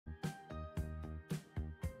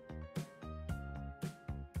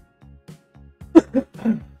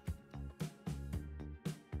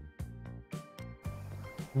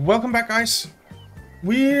Welcome back, guys.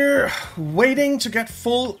 We're waiting to get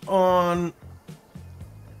full on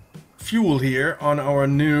fuel here on our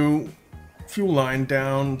new fuel line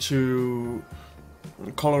down to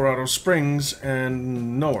Colorado Springs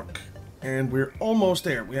and Newark. And we're almost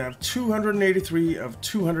there. We have 283 of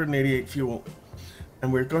 288 fuel.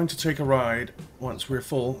 And we're going to take a ride once we're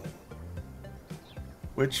full,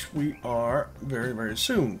 which we are very, very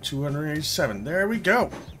soon. 287. There we go.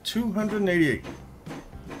 288.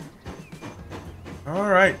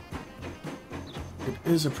 Alright. It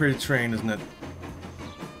is a pretty terrain, isn't it?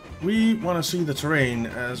 We want to see the terrain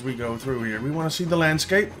as we go through here. We want to see the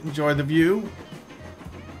landscape, enjoy the view.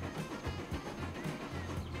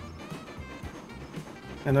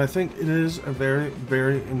 And I think it is a very,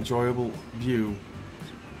 very enjoyable view.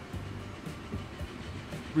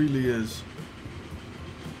 It really is.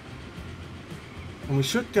 And we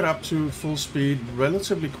should get up to full speed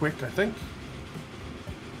relatively quick, I think.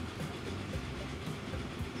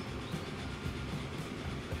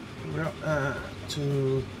 We're up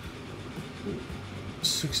to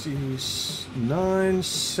 69,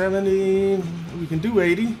 70. We can do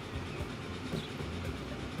 80.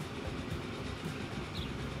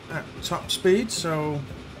 At top speed, so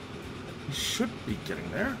we should be getting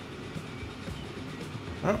there.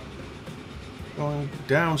 Oh, going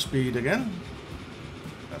down speed again.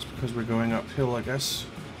 That's because we're going uphill, I guess.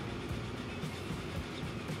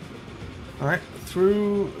 Alright,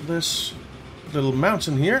 through this little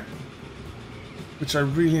mountain here, which I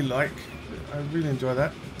really like. I really enjoy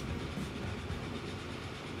that.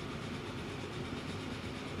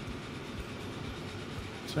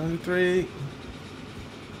 $73,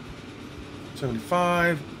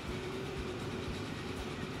 75,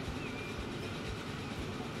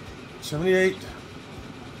 78,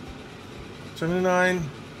 79,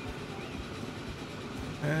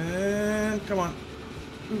 and come on,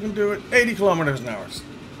 we can do it. 80 kilometers an hour.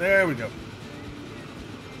 There we go.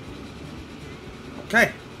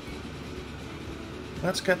 Okay,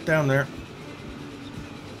 let's get down there.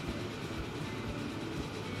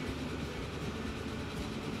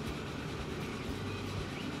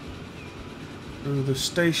 Through the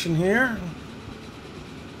station here.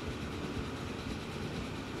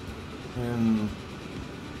 And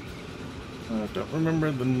I don't remember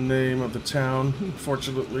the name of the town,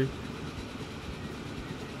 unfortunately.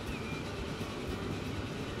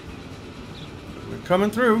 We're coming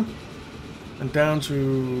through. And down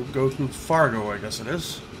to go through Fargo, I guess it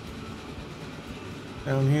is.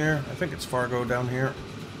 Down here. I think it's Fargo down here.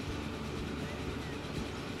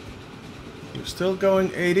 We're still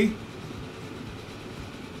going 80.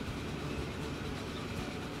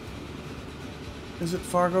 Is it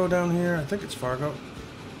Fargo down here? I think it's Fargo.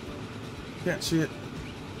 Can't see it.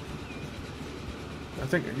 I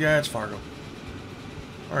think, yeah, it's Fargo.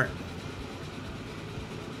 Alright.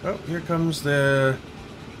 Oh, here comes the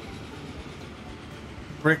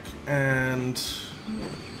brick and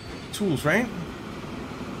tool train.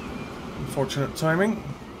 Unfortunate timing.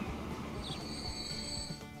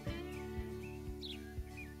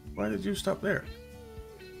 Why did you stop there?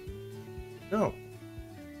 No.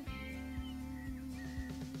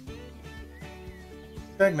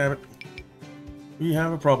 Dagnabbit. We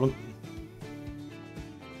have a problem.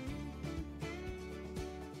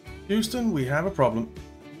 Houston, we have a problem.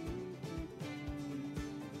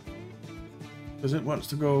 Because it wants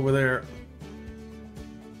to go over there.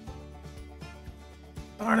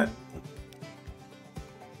 Darn it.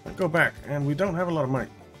 Go back. And we don't have a lot of money.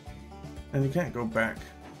 And you can't go back.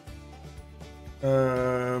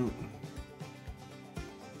 Alright,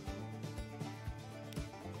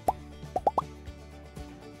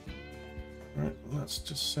 let's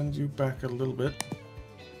just send you back a little bit.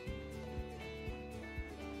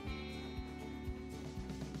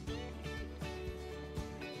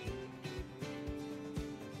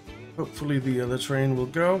 Hopefully the other train will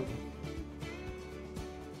go.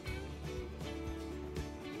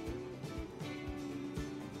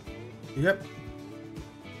 Yep.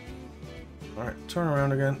 Alright, turn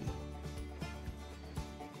around again.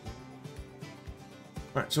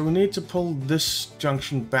 Alright, so we need to pull this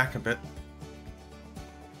junction back a bit.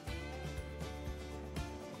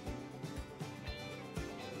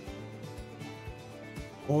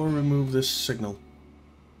 Or remove this signal.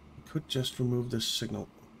 We could just remove this signal.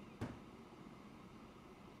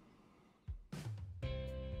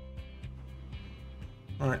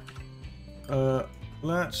 Alright,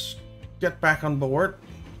 let's get back on board.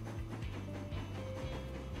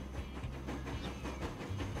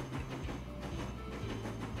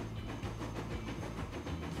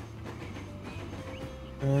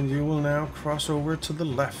 And you will now cross over to the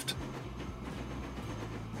left.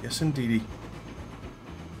 Yes, indeedy.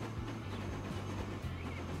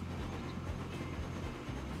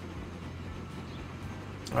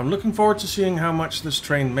 I'm looking forward to seeing how much this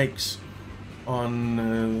train makes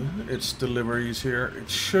on its deliveries here. It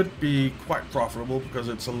should be quite profitable because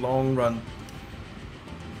it's a long run.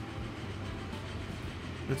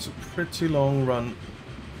 It's a pretty long run.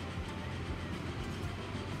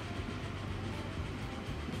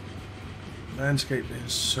 Landscape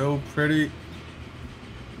is so pretty.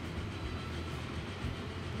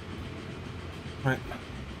 Right.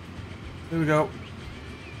 Here we go.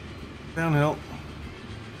 Downhill.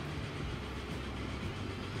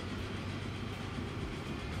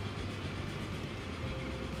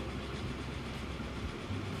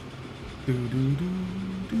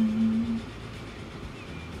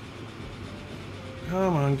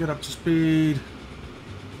 Come on, get up to speed.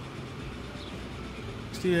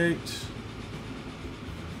 68.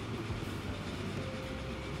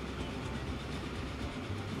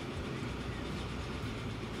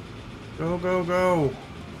 Go, go, go.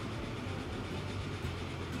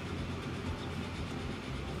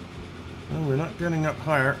 Well, we're not getting up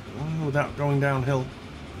higher without going downhill.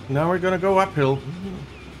 Now we're going to go uphill.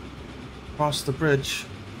 Across the bridge.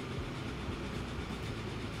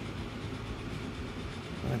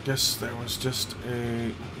 I guess there was just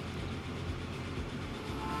a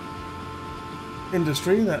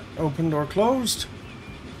industry that opened or closed.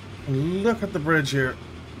 And look at the bridge here.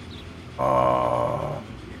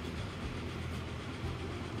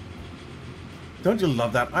 Don't you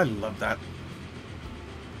love that? I love that.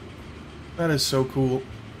 That is so cool.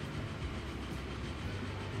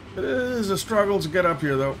 It is a struggle to get up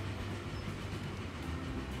here, though.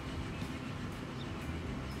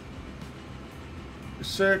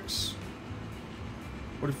 46,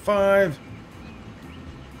 45,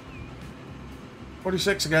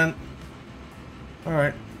 46 again. All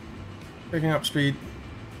right, picking up speed.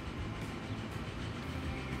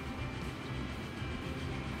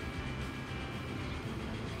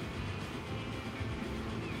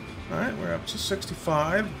 All right, we're up to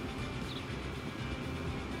 65,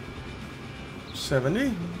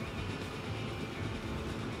 70,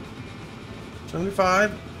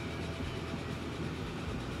 75.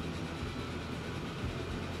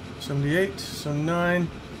 78, 79.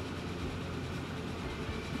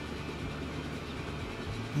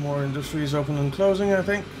 More industries open and closing, I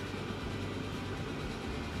think.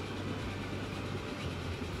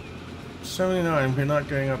 79, we're not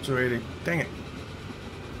getting up to 80. Dang it.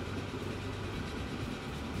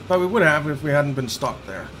 But we would have if we hadn't been stopped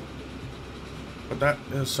there. But that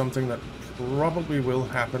is something that probably will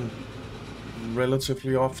happen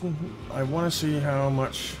relatively often. I want to see how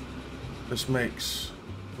much this makes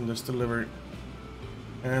in this delivery.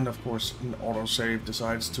 And of course an autosave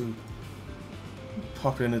decides to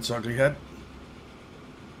pop in its ugly head.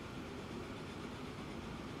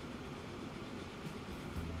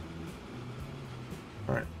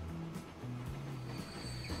 Alright.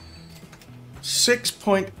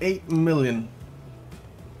 6.8 million.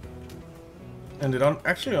 And it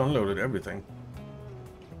actually unloaded everything.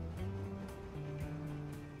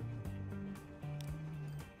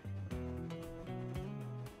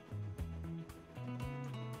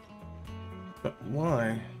 But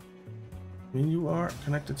why? I mean, you are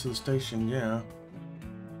connected to the station, yeah.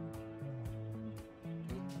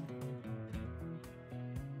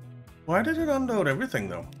 Why did it unload everything,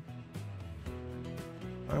 though?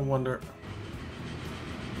 I wonder.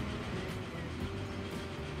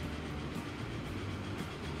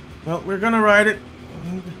 Well, we're gonna ride it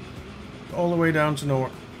all the way down to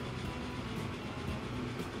nowhere.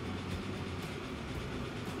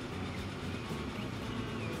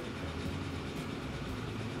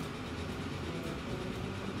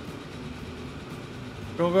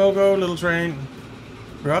 Go, go, go, little train.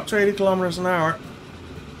 We're up to 80 kilometers an hour.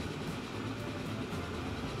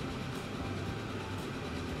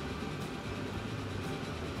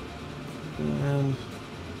 And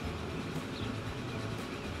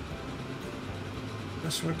I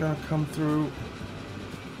guess we're gonna come through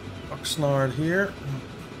Oxnard here.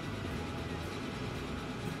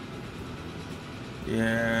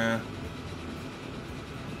 Yeah.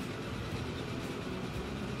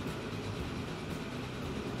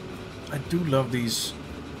 I do love these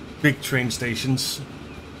big train stations.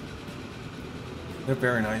 They're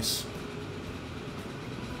very nice.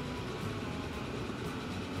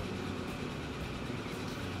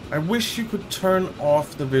 I wish you could turn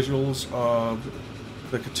off the visuals of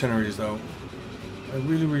the catenaries, though. I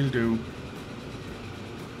really, really do.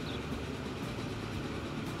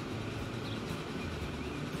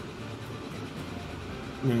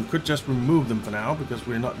 I mean, we could just remove them for now because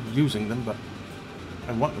we're not using them, but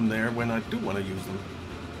I want them there when I do want to use them.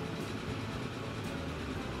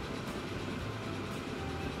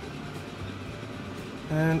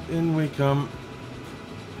 And in we come.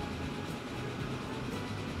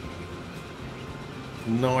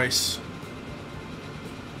 Nice.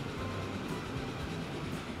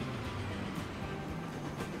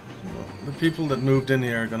 The people that moved in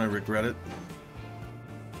here are gonna regret it.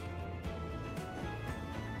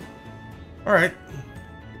 Alright.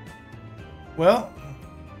 Well,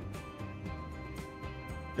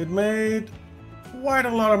 it made quite a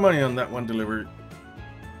lot of money on that one delivery.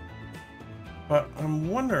 But I'm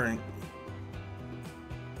wondering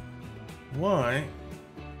why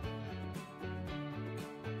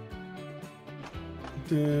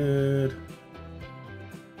did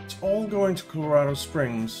it's all going to Colorado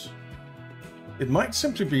Springs? It might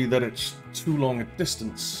simply be that it's too long a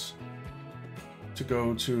distance to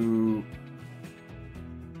go to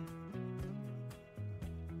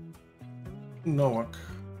Norwalk,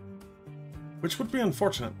 which would be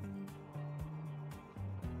unfortunate.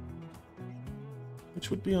 Which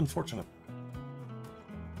would be unfortunate.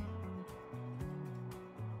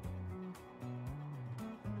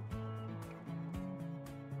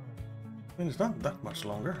 I mean, it's not that much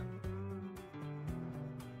longer.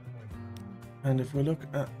 And if we look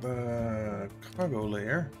at the cargo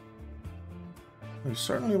layer, they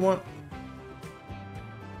certainly want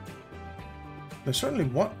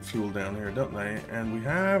fuel down here, don't they? And we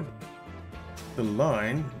have the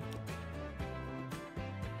line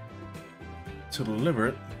to deliver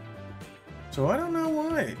it. So I don't know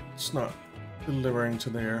why it's not delivering to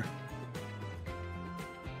there.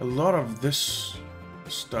 A lot of this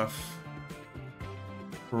stuff,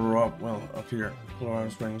 well, up here, Colorado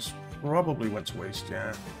Springs, probably went to waste,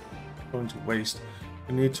 yeah. Going to waste.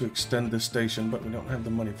 We need to extend this station, but we don't have the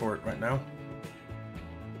money for it right now.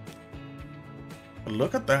 But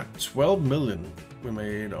look at that, 12 million we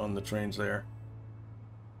made on the trains there.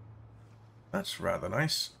 That's rather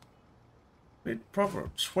nice. Made probably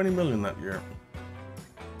 20 million that year.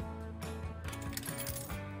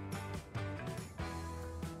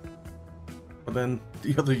 But then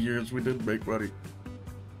the other years we didn't make money.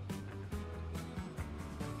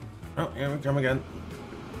 Oh, here we come again.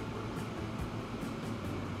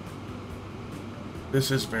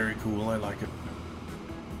 This is very cool, I like it.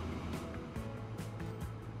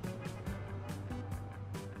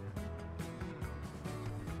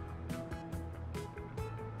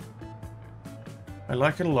 I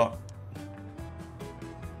like it a lot.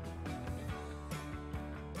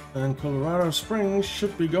 And Colorado Springs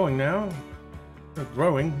should be going now.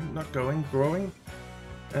 Growing, not going, growing.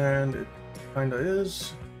 And it kinda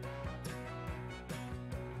is.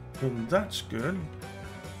 And that's good.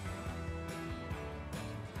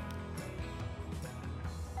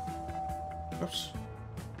 Oops.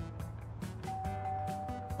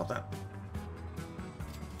 Not that.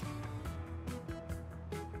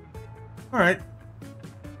 Alright.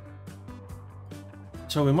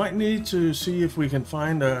 So we might need to see if we can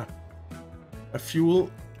find a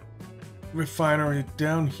fuel refinery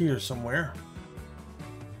down here somewhere.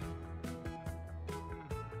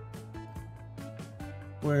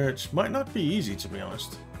 Which might not be easy, to be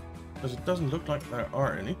honest, because it doesn't look like there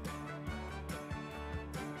are any.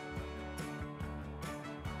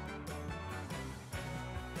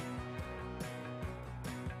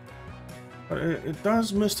 But it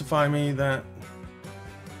does mystify me that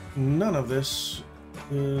none of this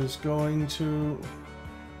is going to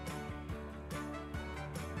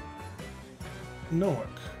Newark.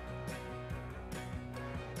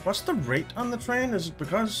 What's the rate on the train? Is it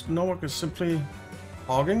because Newark is simply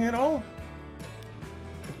hogging it all?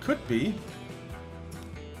 It could be.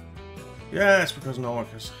 Yeah, it's because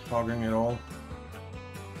Newark is hogging it all.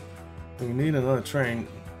 We need another train.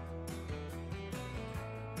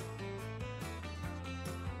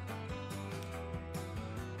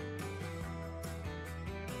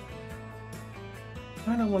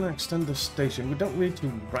 I don't want to extend this station. We don't need to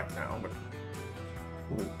right now, but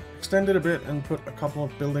we'll extend it a bit and put a couple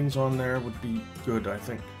of buildings on there would be good, I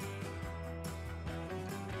think.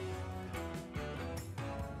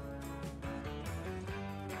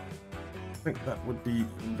 I think that would be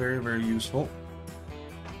very, very useful.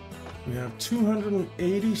 We have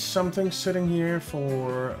 280 something sitting here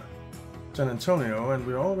for San Antonio, and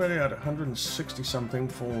we're already at 160 something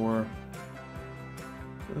for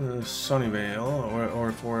Sunnyvale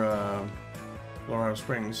or for Colorado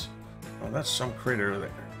Springs. Oh, that's some crater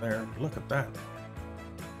there. Look at that.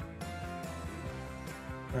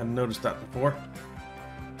 I hadn't noticed that before.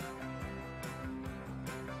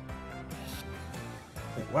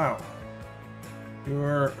 wow.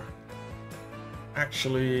 You're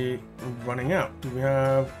actually running out. Do we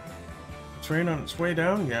have a train on its way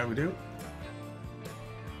down? Yeah, we do.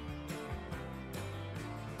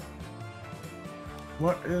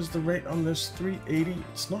 What is the rate on this? 380?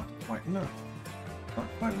 It's not quite enough. Not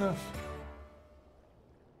quite enough.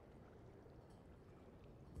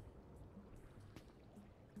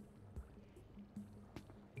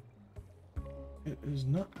 It is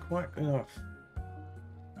not quite enough.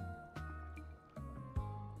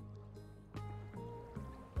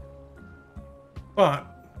 But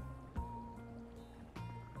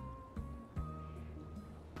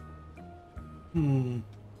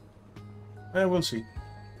we'll see.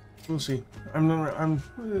 We'll see. I'm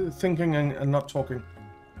thinking and not talking.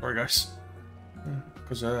 Sorry, guys,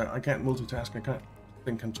 because I can't multitask. I can't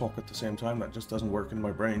think and talk at the same time. That just doesn't work in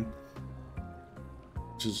my brain,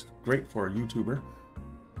 which is great for a YouTuber.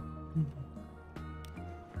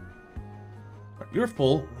 But you're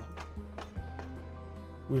full.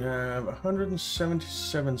 We have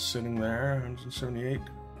 177 sitting there, 178.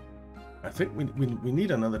 I think we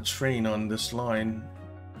need another train on this line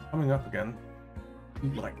coming up again. I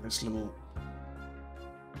like this little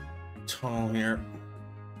tunnel here.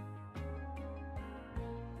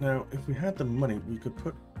 Now, if we had the money, we could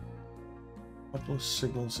put a couple of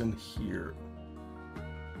signals in here.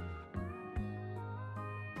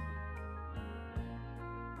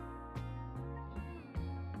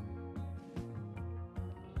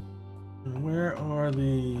 Where are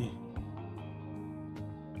the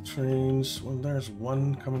trains? Well, there's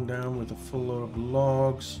one coming down with a full load of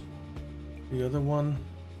logs. The other one...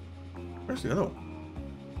 Where's the other one?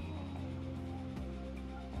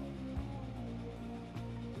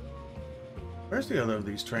 Where's the other of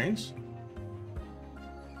these trains?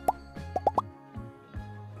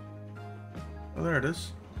 Oh, there it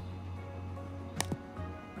is.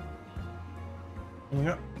 Coming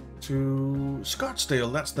up to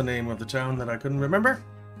Scottsdale. That's the name of the town that I couldn't remember.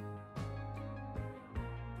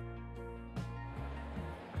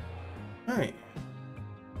 Hey.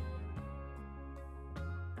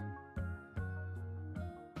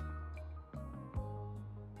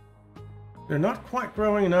 They're not quite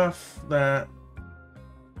growing enough that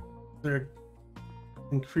they're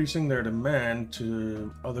increasing their demand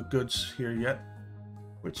to other goods here yet,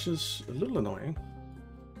 which is a little annoying.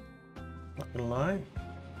 Not gonna lie.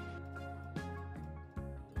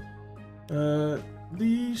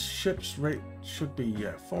 These ships rate should be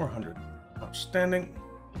 400. Outstanding.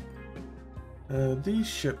 These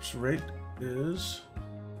ships rate is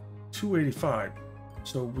 285.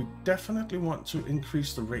 So we definitely want to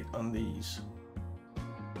increase the rate on these.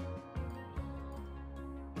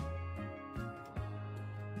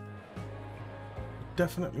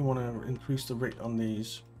 Definitely want to increase the rate on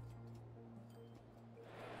these.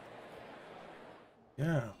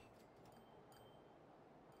 Yeah.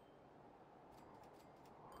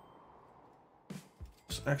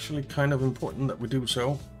 It's actually kind of important that we do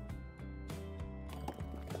so.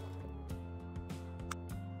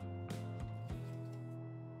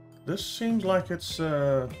 This seems like it's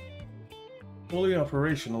fully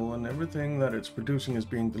operational and everything that it's producing is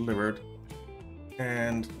being delivered,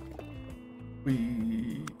 and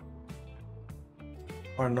we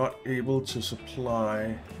are not able to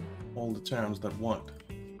supply all the towns that want.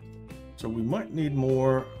 So we might need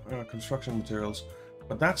more construction materials,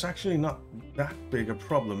 but that's actually not that big a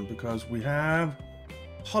problem because we have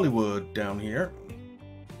Hollywood down here,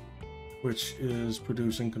 which is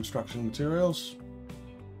producing construction materials.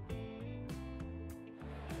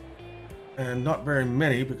 And not very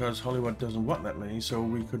many because Hollywood doesn't want that many, so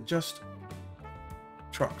we could just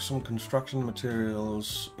truck some construction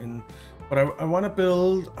materials in. But I want to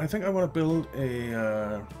build, I think I want to build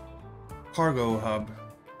a cargo hub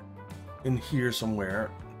in here somewhere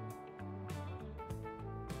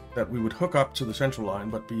that we would hook up to the central line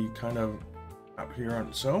but be kind of out here on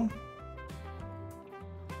its own.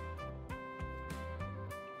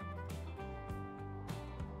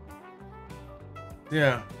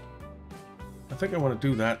 Yeah. I think I want to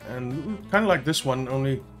do that, and kind of like this one,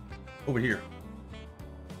 only over here.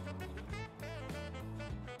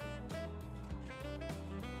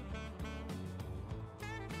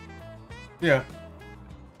 Yeah.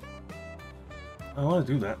 I want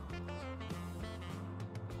to do that.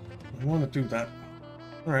 I want to do that.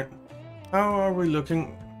 Alright. How are we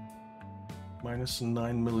looking? Minus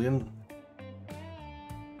 9 million.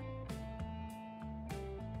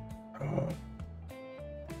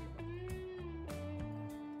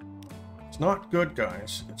 It's not good,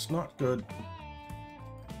 guys. It's not good.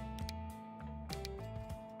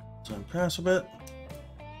 Time pass a bit.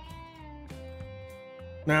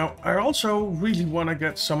 Now, I also really want to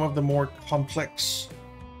get some of the more complex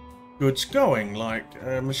goods going, like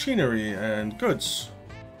machinery and goods.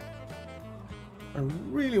 I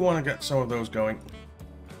really want to get some of those going.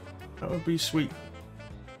 That would be sweet.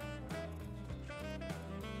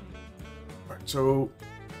 Alright, so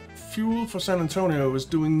fuel for San Antonio is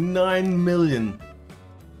doing 9 million.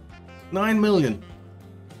 9 million.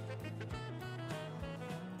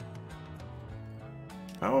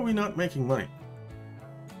 How are we not making money?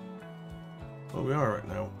 Well, we are right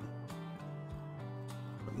now.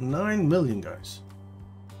 But 9 million, guys.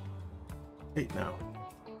 8 now.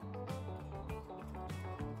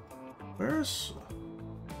 Where's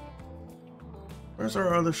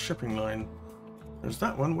our other shipping line? There's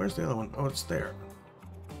that one. Where's the other one? Oh, it's there.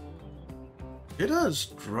 It has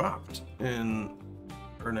dropped in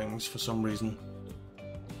earnings for some reason.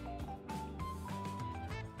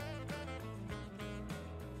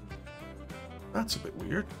 That's a bit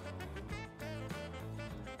weird.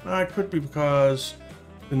 It could be because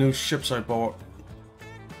the new ships I bought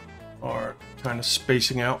are kind of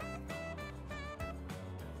spacing out.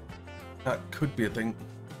 That could be a thing.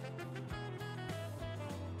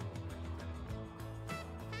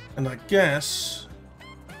 And I guess,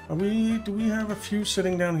 do we have a few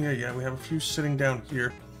sitting down here? Yeah, we have a few sitting down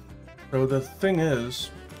here. So the thing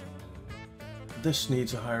is, this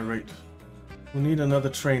needs a higher rate. We need another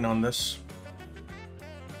train on this.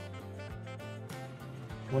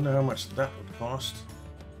 Wonder how much that would cost.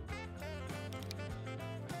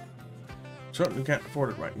 Certainly can't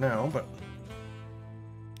afford it right now, but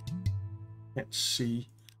can't see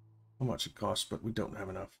how much it costs, but we don't have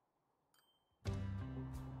enough.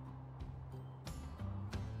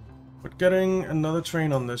 But getting another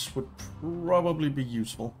train on this would probably be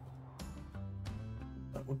useful.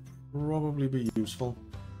 That would probably be useful.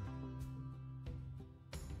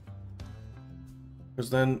 Because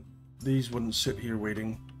then these wouldn't sit here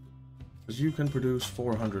waiting. Because you can produce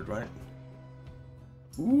 400, right?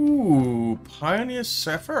 Ooh, Pioneer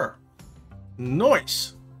Zephyr.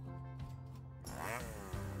 Nice!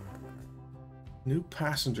 New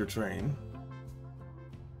passenger train.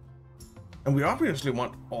 And we obviously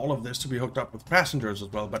want all of this to be hooked up with passengers as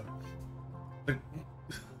well, but they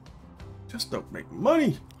just don't make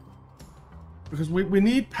money. Because we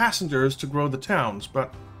need passengers to grow the towns,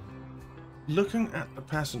 but looking at the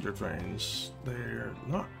passenger trains, they're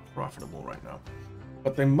not profitable right now.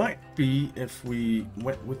 But they might be if we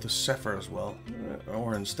went with the Zephyr as well,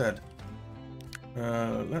 or instead.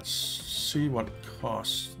 Let's see what it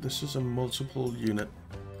costs. This is a multiple unit,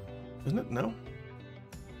 isn't it? No?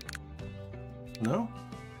 No?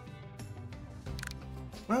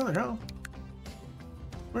 Where the hell?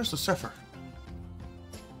 Where's the Zephyr?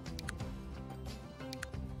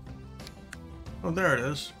 Oh, there it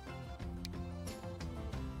is.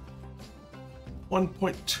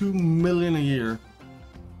 1.2 million a year.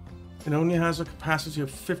 It only has a capacity of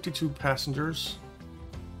 52 passengers.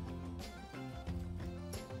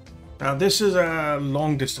 Now this is a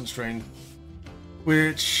long distance train,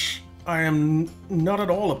 which I am not at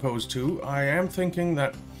all opposed to. I am thinking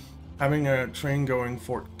that having a train going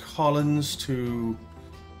Fort Collins to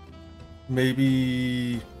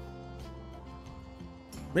maybe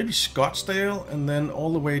Scottsdale and then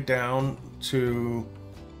all the way down to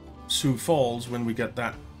Sioux Falls when we get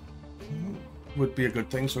that would be a good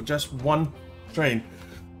thing. So just one train.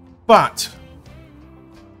 But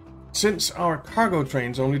since our cargo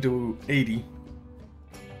trains only do 80,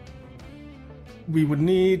 we would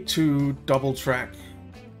need to double track,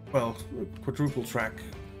 well, quadruple track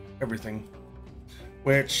everything,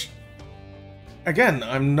 which again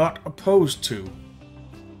I'm not opposed to,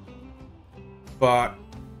 but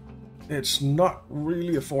it's not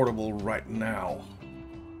really affordable right now.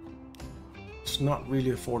 It's not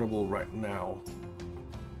really affordable right now.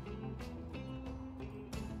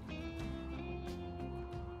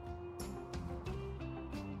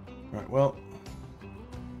 Right, well,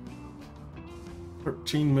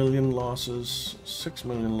 13 million losses, 6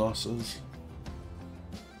 million losses.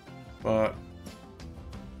 But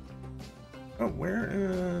oh, where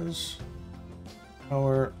is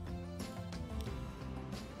our...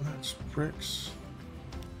 That's bricks.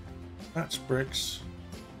 That's bricks.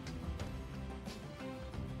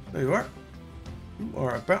 There you are. You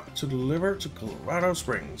are about to deliver to Colorado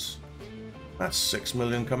Springs. That's 6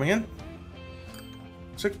 million coming in.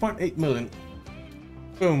 6.8 million.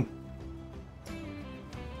 Boom.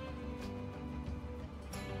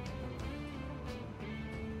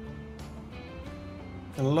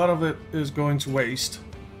 And a lot of it is going to waste.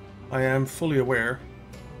 I am fully aware.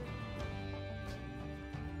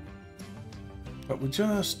 But we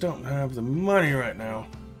just don't have the money right now.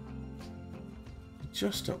 We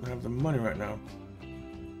just don't have the money right now.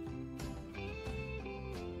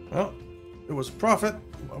 Well, it was a profit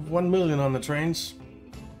of 1 million on the trains.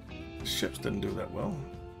 The ships didn't do that well.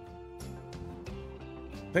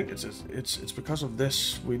 I think it's because of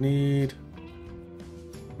this. We need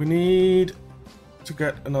to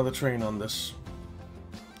get another train on this.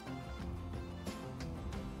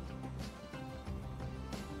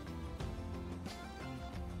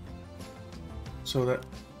 So that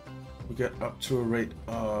we get up to a rate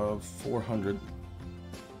of 400.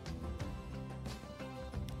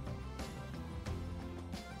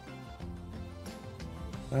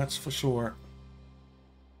 That's for sure.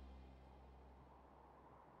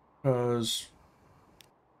 Because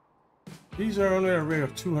these are only at a rate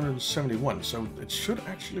of 271, so it should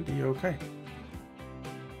actually be okay.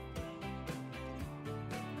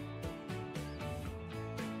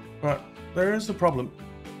 But there is the problem.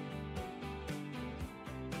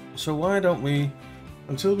 So why don't we,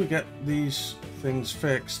 until we get these things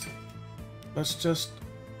fixed, let's just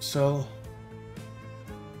sell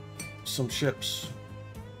some ships.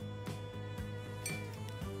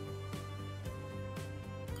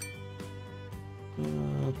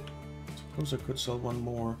 Suppose I could sell one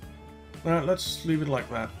more. Let's leave it like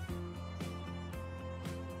that.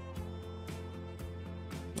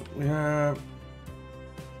 We have...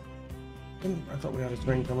 I thought we had a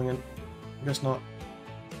train coming in. I guess not.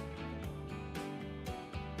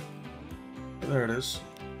 There it is.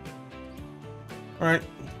 Alright.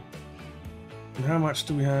 And how much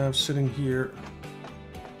do we have sitting here?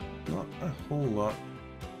 Not a whole lot.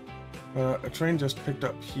 A train just picked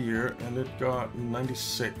up here and it got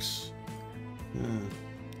 96.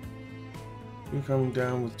 We're coming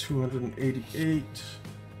down with 288.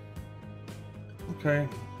 Okay.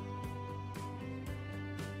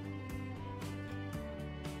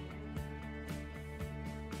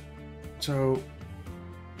 So,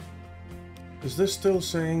 is this still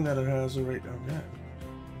saying that it has a rate? Okay.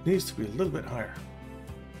 It needs to be a little bit higher.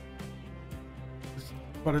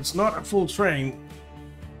 But it's not a full train,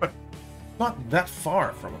 but not that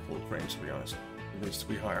far from a full train, to be honest. It needs to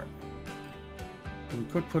be higher. We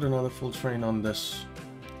could put another full train on this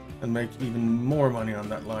and make even more money on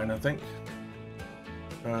that line, I think.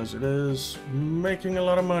 Because it is making a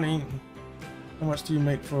lot of money. How much do you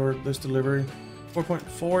make for this delivery?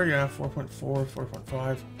 4.4, yeah, 4.4,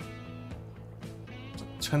 4.5.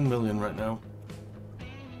 10 million right now.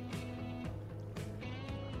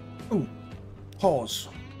 Oh, pause.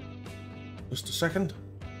 Just a second.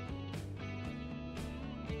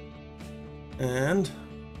 And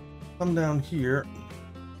come down here.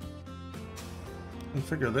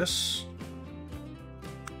 Configure this.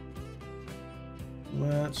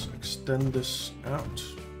 Let's extend this out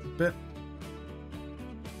a bit.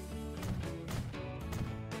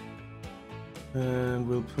 And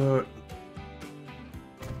we'll put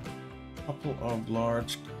a couple of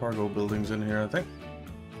large cargo buildings in here, I think.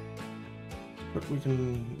 But we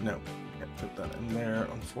can... no, can't put that in there,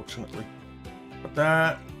 unfortunately. But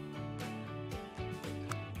that...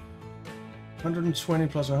 120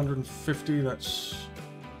 plus 150, that's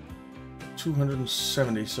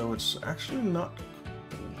 270, so it's actually not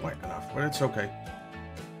quite enough, but it's okay.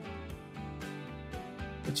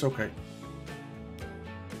 It's okay.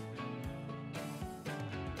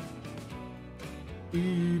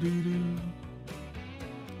 We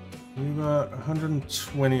got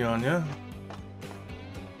 120 on ya.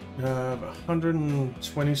 We have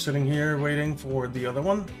 120 sitting here waiting for the other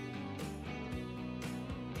one.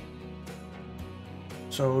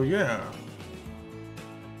 So yeah.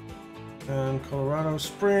 And Colorado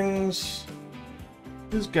Springs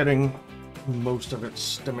is getting most of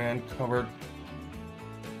its demand covered.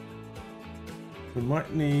 We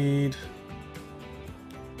might need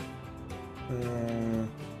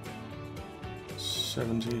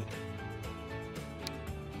 70.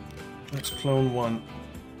 Let's clone one.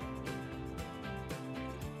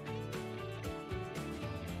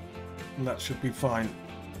 And that should be fine.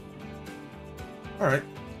 Alright.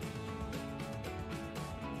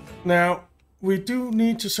 Now, we do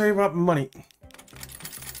need to save up money.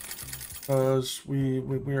 Because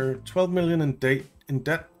we're 12 million in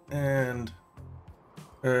debt, and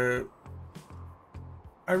I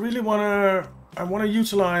really wanna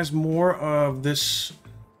utilize more of this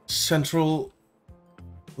central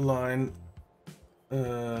line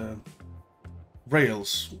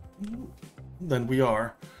rails than we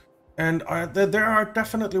are. And there are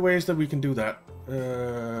definitely ways that we can do that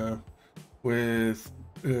with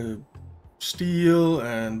steel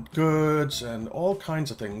and goods and all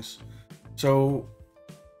kinds of things. So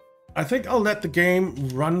I think I'll let the game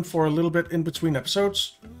run for a little bit in between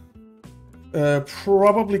episodes.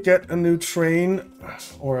 Probably get a new train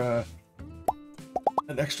or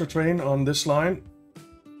an extra train on this line.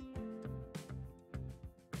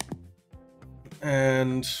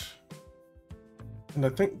 And I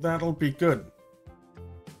think that'll be good.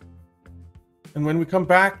 And when we come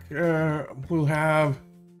back, we'll have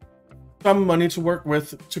some money to work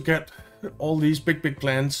with to get all these big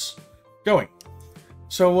plans going.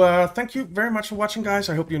 So thank you very much for watching, guys.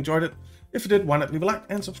 I hope you enjoyed it. If you did, why not leave a like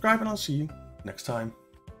and subscribe, and I'll see you next time.